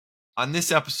On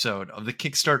this episode of the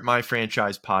Kickstart My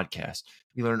Franchise podcast,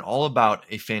 we learn all about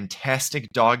a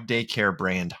fantastic dog daycare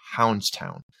brand, Hounds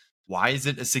Town. Why is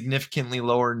it a significantly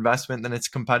lower investment than its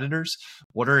competitors?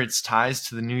 What are its ties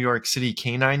to the New York City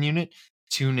Canine Unit?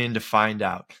 Tune in to find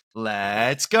out.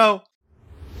 Let's go.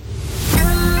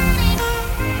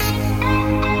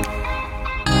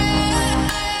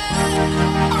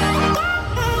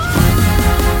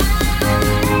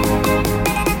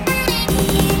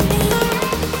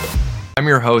 I'm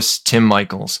your host, Tim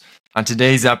Michaels. On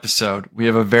today's episode, we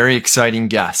have a very exciting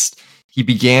guest. He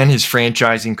began his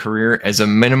franchising career as a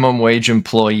minimum wage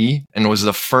employee and was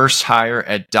the first hire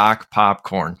at Doc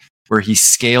Popcorn, where he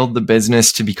scaled the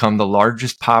business to become the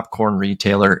largest popcorn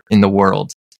retailer in the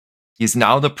world. He's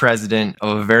now the president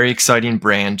of a very exciting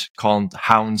brand called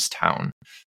Hounds Town.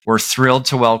 We're thrilled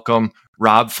to welcome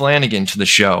Rob Flanagan to the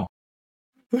show.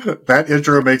 That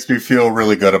intro makes me feel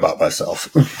really good about myself.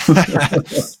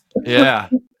 Yeah.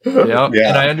 Yep. Yeah.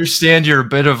 And I understand you're a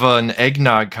bit of an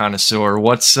eggnog connoisseur.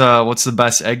 What's the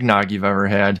best eggnog you've ever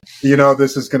had? You know,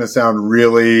 this is going to sound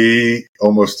really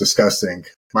almost disgusting.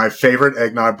 My favorite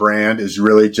eggnog brand is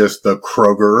really just the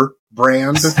Kroger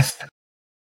brand.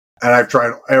 And I've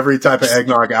tried every type of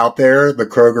eggnog out there. The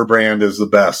Kroger brand is the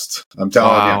best. I'm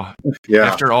telling you. Yeah.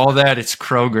 After all that, it's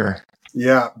Kroger.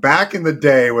 Yeah. Back in the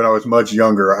day when I was much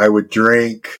younger, I would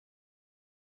drink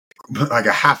like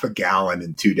a half a gallon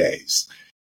in 2 days.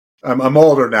 I'm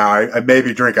older now. I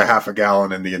maybe drink a half a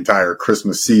gallon in the entire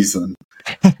Christmas season.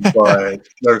 But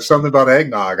there's something about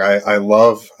eggnog. I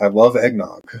love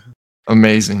eggnog.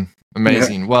 Amazing.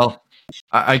 Yeah. Well,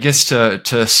 I guess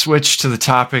to switch to the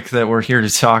topic that we're here to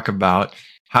talk about,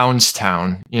 Hounds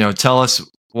Town. Tell us,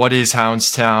 what is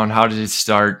Hounds Town? How did it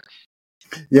start?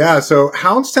 Yeah, so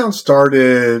Hounds Town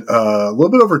started a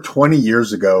little bit over 20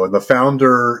 years ago, and the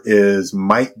founder is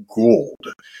Mike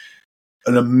Gould,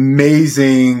 an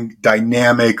amazing,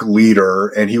 dynamic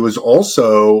leader, and he was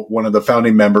also one of the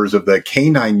founding members of the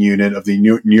Canine Unit of the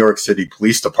New York City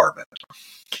Police Department.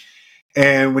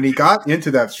 And when he got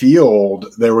into that field,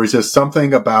 there was just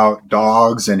something about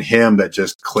dogs and him that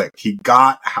just clicked. He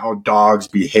got how dogs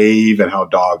behave and how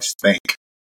dogs think.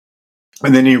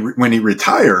 And then when he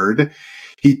retired,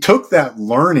 he took that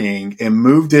learning and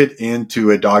moved it into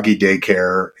a doggy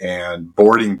daycare and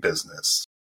boarding business.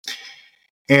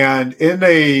 And in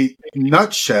a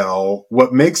nutshell,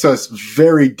 what makes us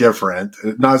very different,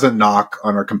 not as a knock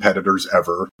on our competitors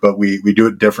ever, but we do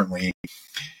it differently.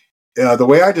 The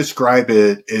way I describe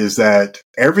it is that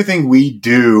everything we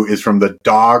do is from the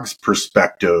dog's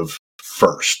perspective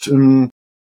first.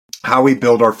 How we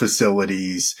build our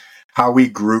facilities, how we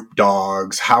group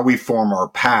dogs, how we form our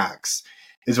packs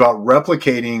is about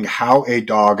replicating how a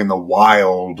dog in the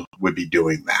wild would be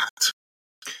doing that.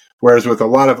 Whereas with a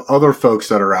lot of other folks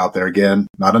that are out there, again,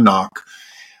 not a knock,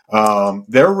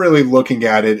 they're really looking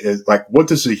at it as like, what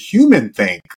does a human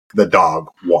think the dog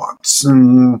wants?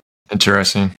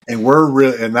 Interesting.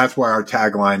 And that's why our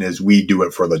tagline is, we do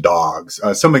it for the dogs.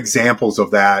 Some examples of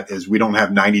that is we don't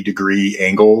have 90-degree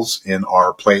angles in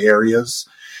our play areas.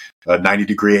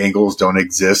 90-degree angles don't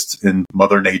exist in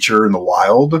Mother Nature in the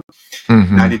wild.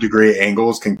 90-degree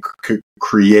angles can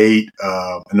create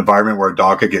an environment where a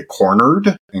dog could get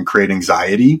cornered and create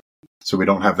anxiety. So we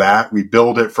don't have that. We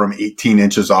build it from 18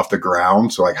 inches off the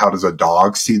ground. So like, how does a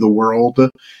dog see the world?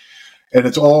 And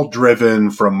it's all driven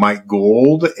from Mike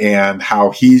Gould and how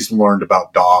he's learned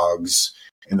about dogs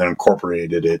and then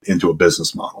incorporated it into a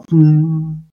business model.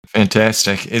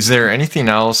 Fantastic. Is there anything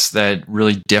else that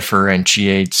really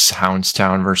differentiates Hounds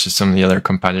Town versus some of the other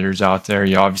competitors out there?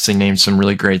 You obviously named some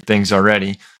really great things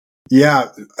already. Yeah,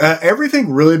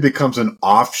 everything really becomes an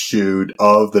offshoot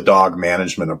of the dog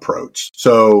management approach.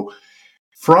 So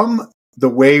from the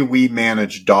way we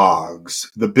manage dogs,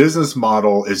 the business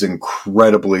model is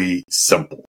incredibly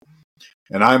simple.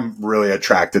 And I'm really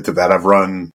attracted to that. I've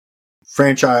run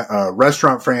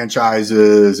restaurant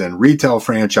franchises and retail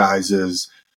franchises.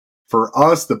 For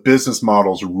us, the business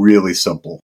model is really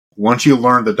simple. Once you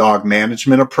learn the dog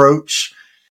management approach,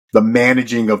 the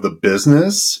managing of the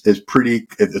business it's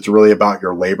really about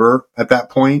your labor at that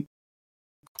point.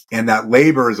 And that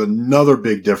labor is another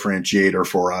big differentiator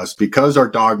for us because our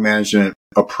dog management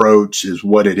approach is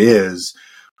what it is.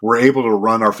 We're able to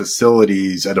run our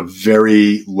facilities at a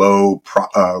very low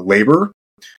labor,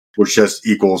 which just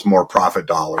equals more profit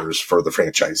dollars for the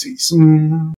franchisees.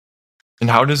 And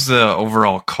how does the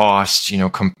overall cost,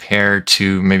 compare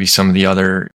to maybe some of the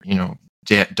other,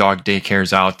 dog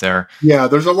daycares out there? Yeah,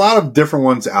 there's a lot of different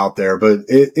ones out there, but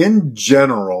in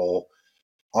general,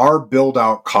 our build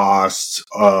out costs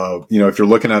of, if you're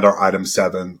looking at our item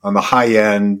 7 on the high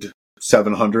end,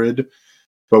 $700,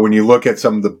 But when you look at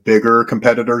some of the bigger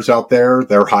competitors out there,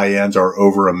 their high ends are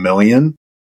over $1 million.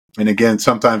 And again,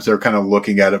 sometimes they're kind of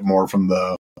looking at it more from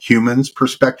the human's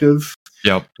perspective.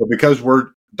 Yep. But because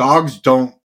dogs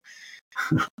don't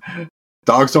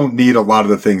need a lot of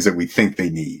the things that we think they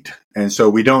need. And so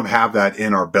we don't have that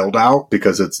in our build out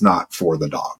because it's not for the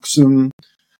dogs.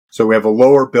 So we have a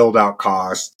lower build out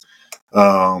cost,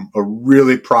 a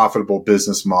really profitable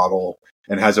business model,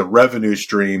 and has a revenue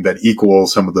stream that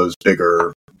equals some of those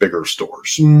bigger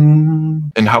stores.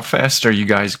 And how fast are you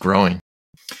guys growing?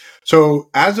 So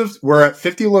we're at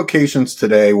 50 locations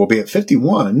today. We'll be at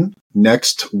 51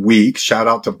 next week. Shout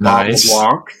out to Bob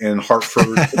LeBlanc in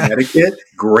Hartford, Connecticut.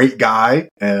 Great guy,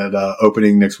 and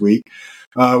opening next week.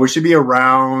 We should be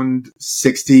around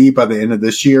 60 by the end of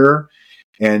this year.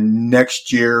 And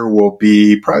next year will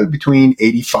be probably between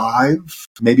 85,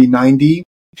 maybe 90.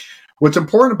 What's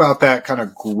important about that kind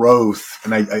of growth,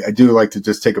 and I do like to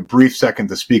just take a brief second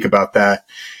to speak about that.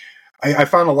 I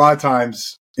found a lot of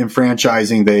times in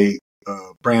franchising,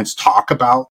 brands talk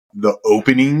about the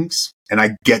openings, and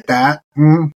I get that.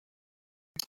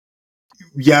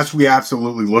 Yes, we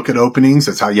absolutely look at openings.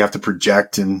 That's how you have to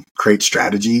project and create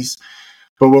strategies.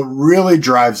 But what really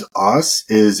drives us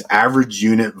is average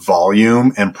unit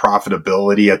volume and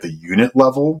profitability at the unit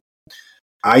level.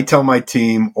 I tell my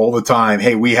team all the time,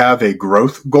 hey, we have a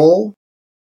growth goal,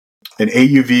 an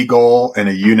AUV goal, and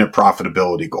a unit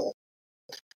profitability goal.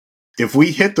 If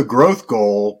we hit the growth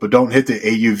goal, but don't hit the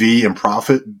AUV and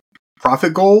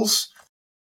profit goals,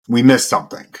 we missed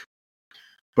something.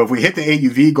 But if we hit the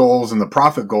AUV goals and the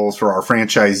profit goals for our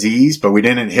franchisees, but we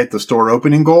didn't hit the store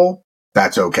opening goal,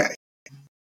 that's okay.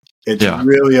 It's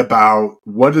really about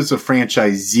what is a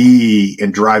franchisee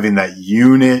and driving that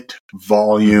unit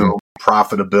volume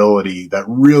profitability that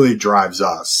really drives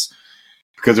us.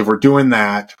 Because if we're doing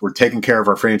that, we're taking care of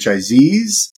our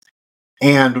franchisees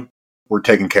and we're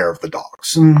taking care of the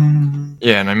dogs.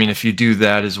 Yeah, and I mean, if you do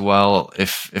that as well,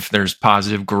 if there's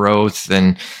positive growth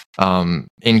and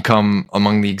income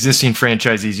among the existing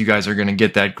franchisees, you guys are going to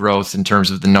get that growth in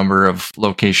terms of the number of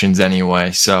locations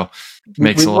anyway. So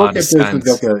makes a lot of sense.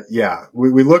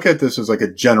 We look at this as like a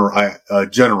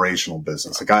generational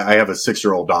business. Like I have a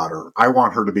 6-year-old daughter. I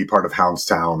want her to be part of Hounds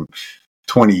Town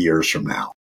 20 years from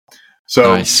now.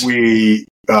 So nice. We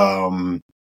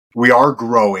are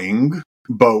growing,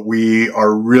 but we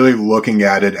are really looking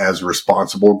at it as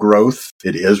responsible growth.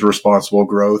 It is responsible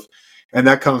growth. And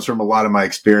that comes from a lot of my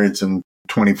experience in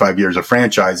 25 years of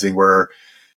franchising, where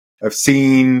I've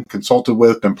seen, consulted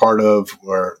with, been part of,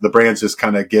 where the brands just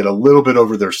kind of get a little bit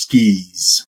over their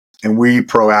skis. And we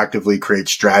proactively create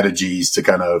strategies to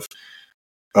kind of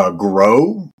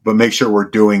grow, but make sure we're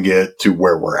doing it to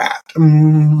where we're at.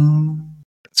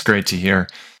 It's great to hear.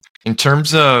 In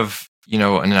terms of,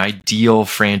 an ideal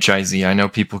franchisee, I know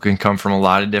people can come from a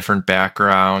lot of different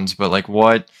backgrounds, but like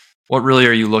what really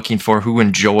are you looking for? Who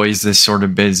enjoys this sort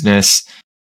of business?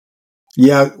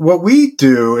 Yeah, what we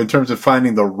do in terms of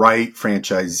finding the right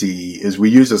franchisee is we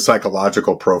use a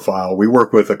psychological profile. We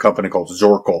work with a company called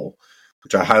Zorkel,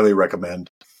 which I highly recommend.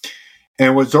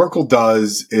 And what Zorkel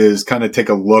does is kind of take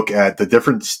a look at the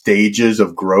different stages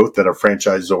of growth that a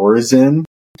franchisor is in.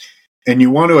 And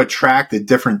you want to attract a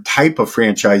different type of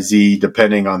franchisee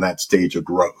depending on that stage of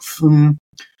growth.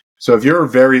 So if you're a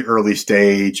very early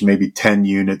stage, maybe 10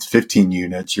 units, 15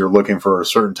 units, you're looking for a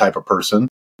certain type of person.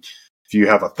 If you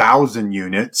have 1,000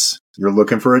 units, you're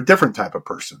looking for a different type of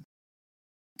person.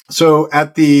 So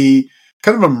at the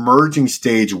kind of emerging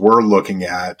stage we're looking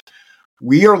at,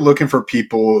 we are looking for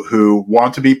people who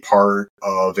want to be part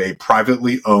of a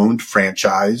privately owned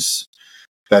franchise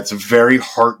that's very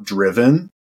heart-driven,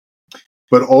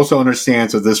 but also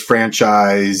understands that this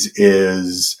franchise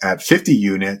is at 50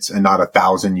 units and not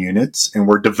 1,000 units. And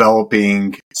we're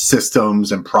developing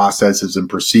systems and processes and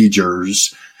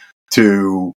procedures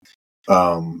to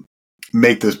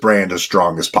make this brand as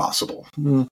strong as possible.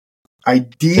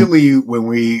 Ideally, when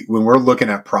we're looking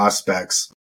at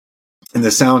prospects, and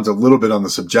this sounds a little bit on the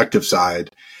subjective side,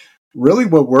 really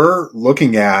what we're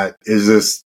looking at is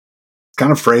this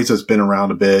kind of phrase that's been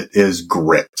around a bit, is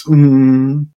grit.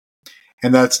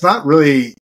 And that's not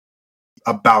really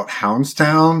about Hounds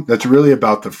Town. That's really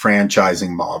about the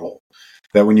franchising model.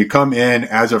 That when you come in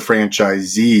as a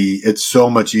franchisee, it's so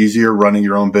much easier running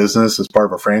your own business as part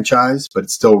of a franchise, but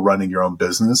it's still running your own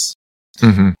business.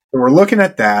 So we're looking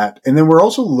at that. And then we're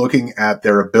also looking at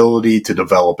their ability to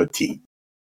develop a team.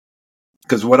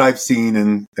 Because what I've seen,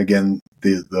 and again,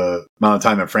 the amount of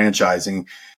time in franchising,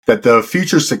 that the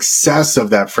future success of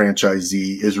that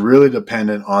franchisee is really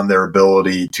dependent on their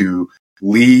ability to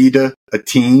lead a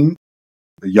team,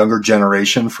 a younger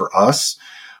generation for us,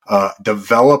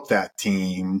 develop that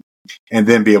team, and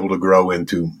then be able to grow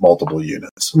into multiple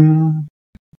units.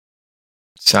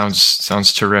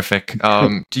 Sounds terrific.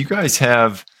 Do you guys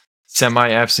have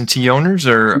semi-absentee owners,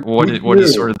 or what We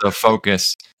is do. sort of the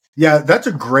focus? Yeah, that's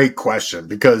a great question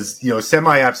because,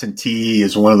 semi-absentee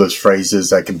is one of those phrases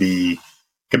that can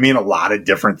mean a lot of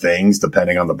different things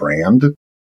depending on the brand.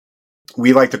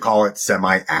 We like to call it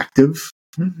semi-active.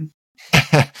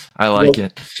 I like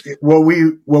it. What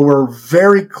we're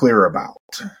very clear about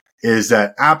is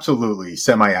that absolutely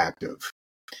semi-active.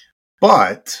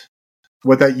 But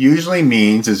what that usually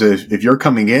means is if you're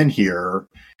coming in here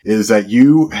is that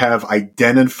you have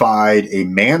identified a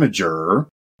manager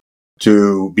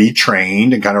to be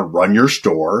trained and kind of run your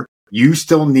store. You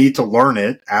still need to learn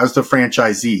it as the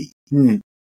franchisee.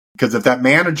 Because if that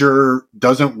manager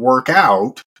doesn't work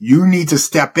out, you need to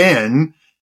step in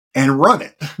and run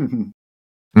it.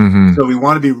 So we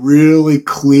want to be really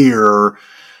clear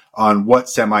on what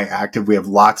semi-active. We have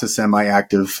lots of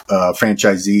semi-active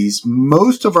franchisees.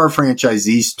 Most of our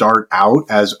franchisees start out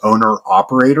as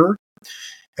owner-operator,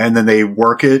 and then they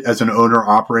work it as an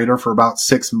owner-operator for about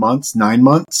 6 months, 9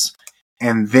 months,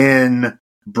 and then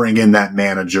bring in that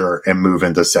manager and move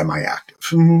into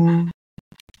semi-active.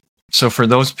 So for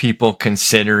those people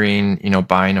considering,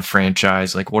 buying a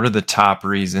franchise, like what are the top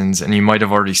reasons? And you might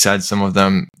have already said some of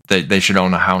them that they should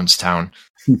own a Hounds Town.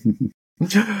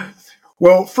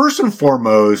 Well, first and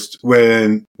foremost,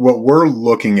 what we're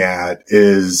looking at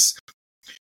is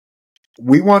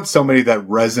we want somebody that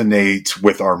resonates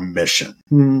with our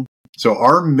mission. So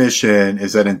our mission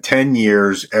is that in 10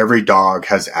 years, every dog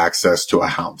has access to a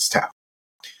Hounds Town,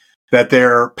 that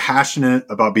they're passionate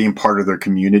about being part of their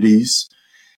communities,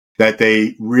 that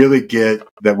they really get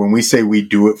that when we say we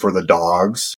do it for the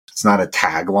dogs, it's not a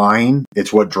tagline.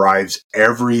 It's what drives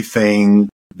everything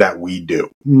that we do.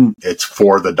 It's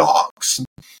for the dogs.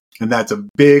 And that's a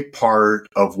big part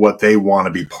of what they want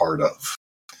to be part of.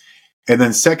 And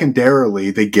then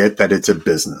secondarily, they get that it's a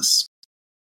business,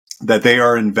 that they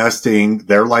are investing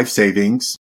their life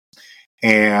savings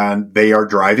and they are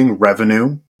driving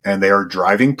revenue and they are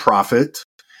driving profit.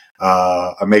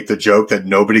 I make the joke that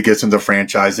nobody gets into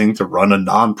franchising to run a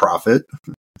nonprofit,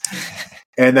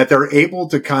 and that they're able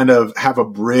to kind of have a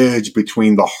bridge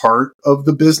between the heart of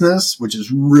the business, which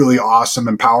is really awesome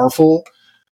and powerful,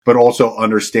 but also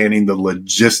understanding the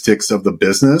logistics of the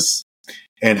business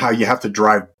and how you have to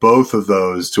drive both of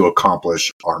those to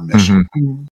accomplish our mission.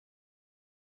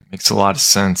 Makes a lot of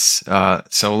sense.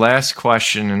 So last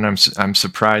question, and I'm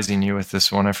surprising you with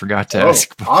this one. I forgot to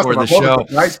ask before the show.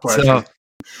 Nice question. So,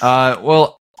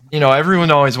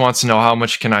 everyone always wants to know how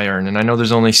much can I earn? And I know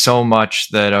there's only so much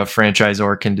that a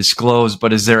franchisor can disclose,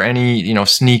 but is there any,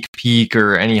 sneak peek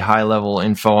or any high level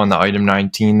info on the item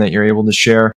 19 that you're able to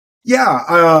share? Yeah,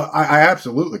 I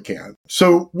absolutely can.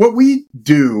 So what we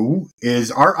do is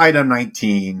our item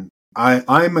 19,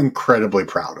 I'm incredibly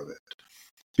proud of it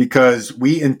because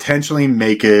we intentionally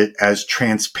make it as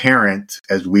transparent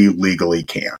as we legally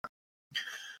can.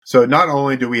 So not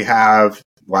only do we have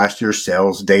last year's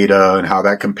sales data and how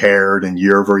that compared and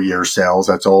year over year sales,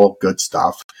 that's all good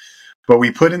stuff. But we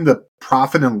put in the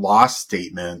profit and loss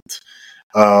statement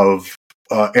of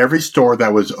every store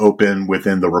that was open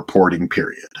within the reporting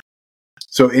period.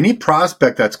 So any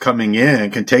prospect that's coming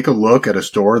in can take a look at a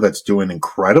store that's doing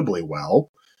incredibly well,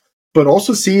 but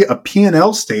also see a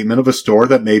P&L statement of a store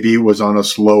that maybe was on a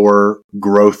slower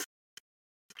growth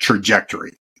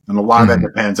trajectory. And a lot of that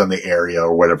depends on the area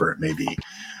or whatever it may be.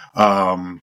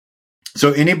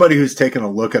 So anybody who's taken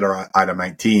a look at our item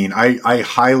 19, I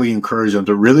highly encourage them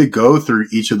to really go through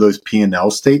each of those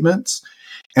P&L statements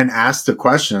and ask the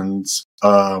questions,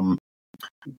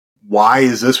 why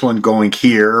is this one going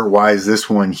here? Why is this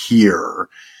one here?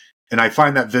 And I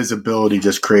find that visibility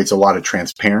just creates a lot of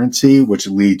transparency, which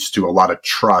leads to a lot of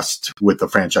trust with the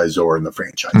franchisor and the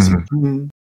franchisee.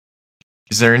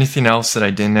 Is there anything else that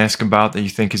I didn't ask about that you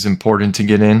think is important to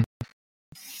get in?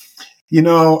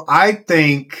 I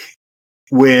think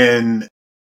when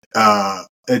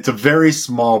it's a very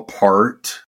small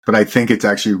part, but I think it's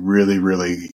actually really,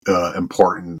 really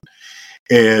important,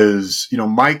 is,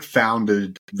 Mike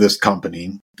founded this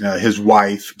company. His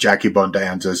wife, Jackie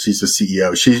Bondanza, she's the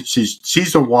CEO.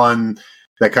 She's the one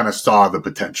that kind of saw the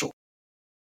potential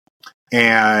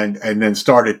and then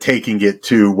started taking it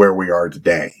to where we are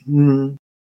today.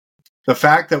 The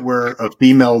fact that we're a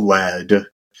female-led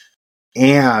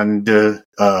and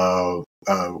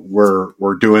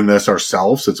we're doing this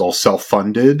ourselves, it's all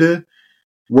self-funded,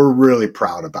 we're really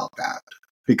proud about that.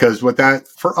 Because what that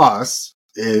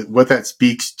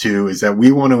speaks to is that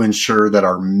we want to ensure that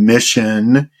our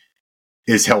mission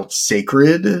is held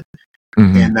sacred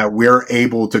and that we're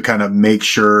able to kind of make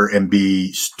sure and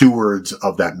be stewards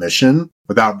of that mission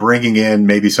without bringing in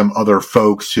maybe some other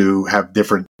folks who have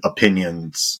different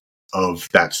opinions of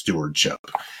that stewardship.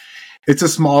 It's a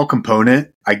small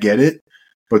component. I get it.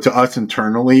 But to us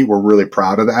internally, we're really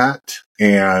proud of that.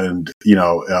 And,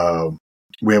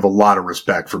 we have a lot of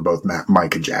respect for both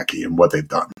Mike and Jackie and what they've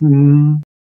done.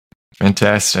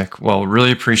 Fantastic. Well,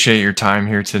 really appreciate your time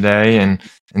here today, and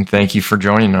thank you for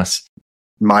joining us.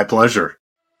 My pleasure.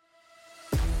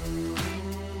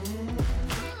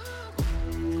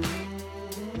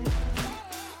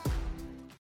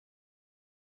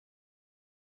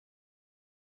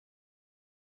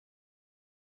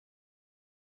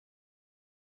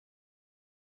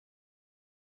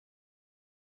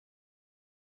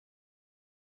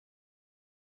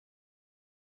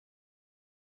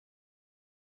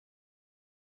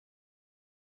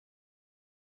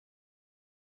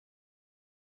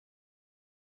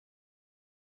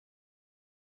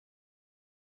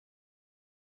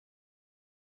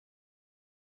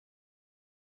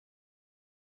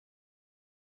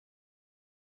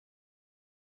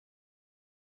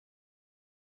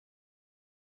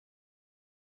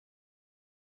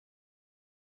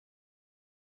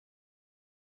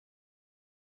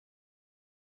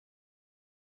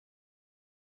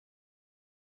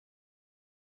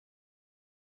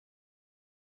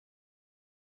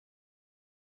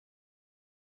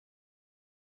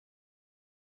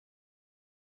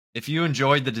 If you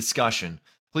enjoyed the discussion,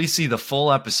 please see the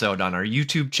full episode on our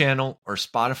YouTube channel or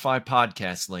Spotify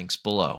podcast links below.